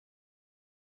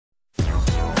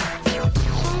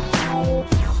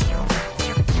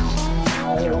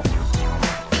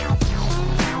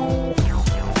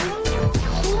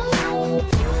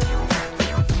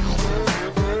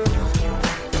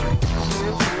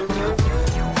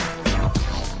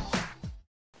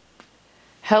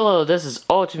Hello, this is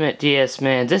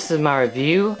UltimateDSfan. This is my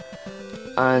review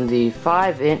on the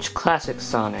 5-inch Classic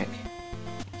Sonic.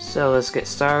 So let's get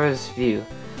started with this review.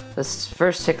 Let's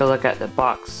first take a look at the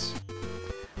box.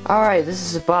 Alright, this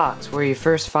is a box where you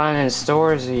first find it in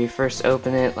stores or you first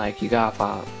open it like you got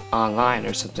off online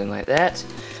or something like that.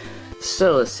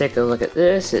 So let's take a look at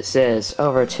this. It says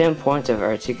over 10 points of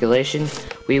articulation.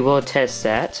 We will test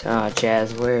that.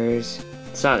 Jazwares,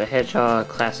 Sonic the Hedgehog,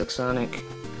 Classic Sonic.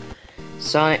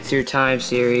 Sonic Through Time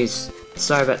series.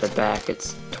 Sorry about the back,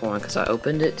 it's torn because I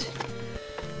opened it.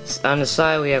 On the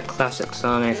side we have Classic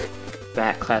Sonic,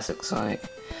 back Classic Sonic.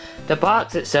 The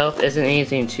box itself isn't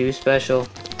anything too special,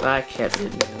 but I kept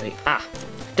it mainly. Ah,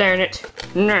 darn it!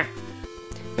 Nah.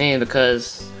 Mainly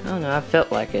because, I don't know, I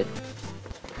felt like it.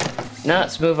 Now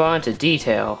let's move on to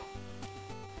detail.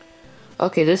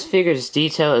 Okay, this figure's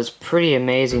detail is pretty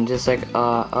amazing, just like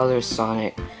other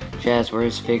Sonic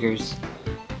Jazwares figures.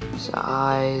 His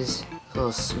eyes, a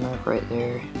little smirk right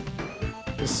there.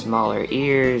 His smaller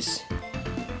ears.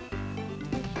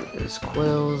 His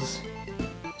quills.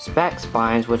 His back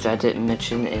spines, which I didn't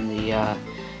mention in the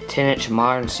 10-inch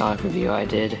modern Sonic review I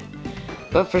did.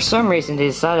 But for some reason they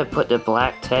decided to put the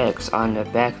black text on the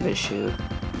back of his shoe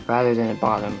rather than the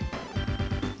bottom.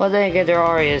 Well, then again, there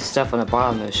already is stuff on the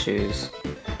bottom of the shoes.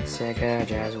 Sega,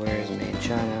 Jazwares, made in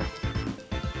China.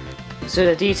 So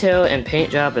the detail and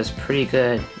paint job is pretty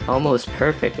good, almost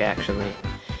perfect actually.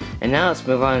 And now let's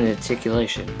move on to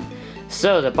articulation.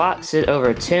 So the box is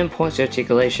over 10 points of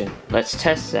articulation. Let's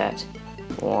test that.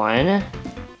 1,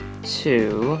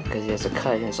 2, because he has a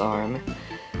cut in his arm.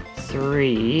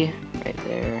 3, right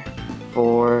there.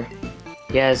 4,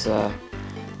 he has a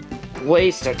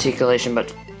waist articulation, but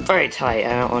very tight.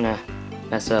 I don't want to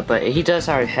mess up, but he does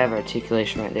already have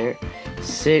articulation right there.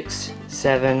 6,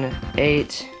 7,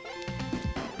 8,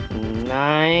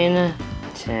 9,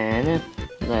 10,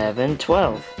 11,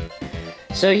 12.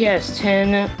 So he has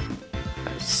 12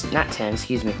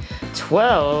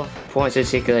 points of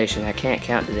articulation. I can't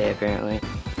count today apparently.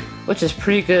 Which is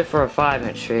pretty good for a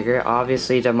 5-inch figure.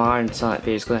 Obviously the modern Sonic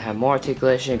figure is going to have more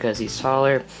articulation because he's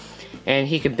taller. And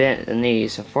he can bend the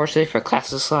knees. Unfortunately for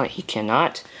Classic Sonic he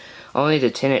cannot. Only the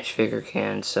 10-inch figure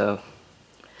can. So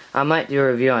I might do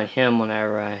a review on him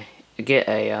whenever I get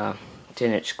a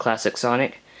 10-inch Classic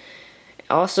Sonic.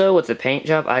 Also with the paint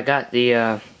job I got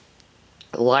the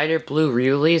lighter blue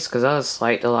re-release because I just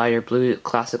like the lighter blue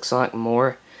Classic Sonic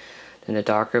more than the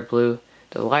darker blue.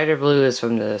 The lighter blue is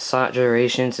from the Sonic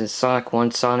Generations and Sonic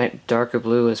 1 Sonic. Darker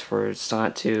blue is for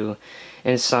Sonic 2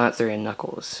 and Sonic 3 and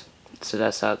Knuckles. So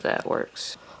that's how that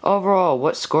works. Overall,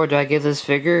 what score do I give this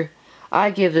figure?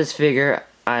 I give this figure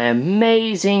an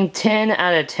amazing 10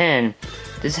 out of 10.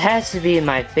 This has to be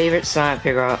my favorite Sonic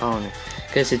figure I own.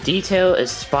 Because the detail is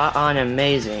spot on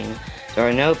amazing. There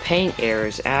are no paint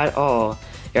errors at all.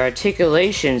 The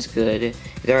articulation's good.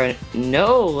 There are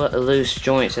no loose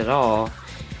joints at all.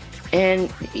 And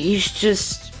he's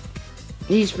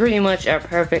pretty much a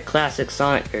perfect Classic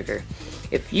Sonic figure.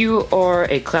 If you are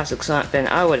a Classic Sonic fan,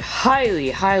 I would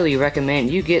highly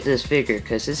recommend you get this figure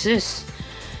because it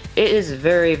is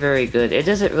very good. It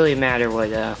doesn't really matter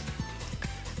what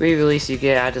re-release you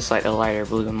get. I just like the lighter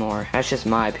blue more. That's just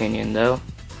my opinion though.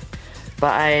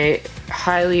 But I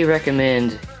highly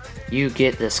recommend you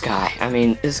get this guy. I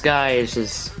mean, this guy is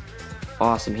just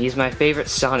awesome. He's my favorite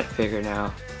Sonic figure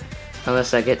now.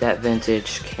 Unless I get that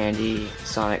vintage candy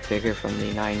Sonic figure from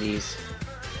the 90s.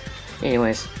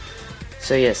 Anyways.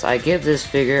 So yes, I give this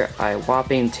figure a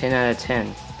whopping 10 out of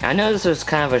 10. I know this was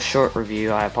kind of a short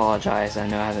review. I apologize. I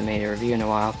know I haven't made a review in a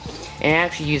while. And I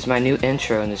actually used my new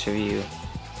intro in this review.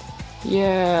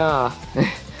 Yeah.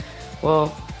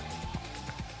 Well,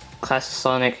 Classic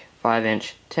Sonic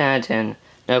 5-inch, 10 out of 10,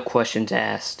 no questions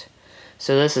asked.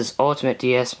 So this is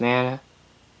UltimateDSfan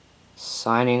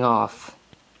signing off.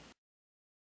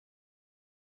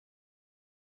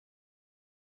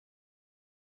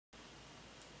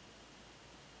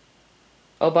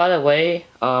 Oh, by the way,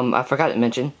 I forgot to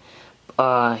mention,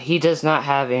 he does not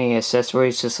have any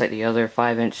accessories just like the other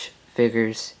 5-inch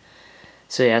figures.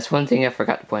 So yeah, that's one thing I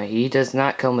forgot to point out. He does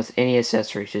not come with any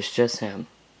accessories, it's just him.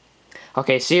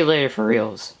 Okay, see you later for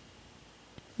reals.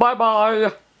 Bye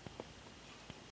bye!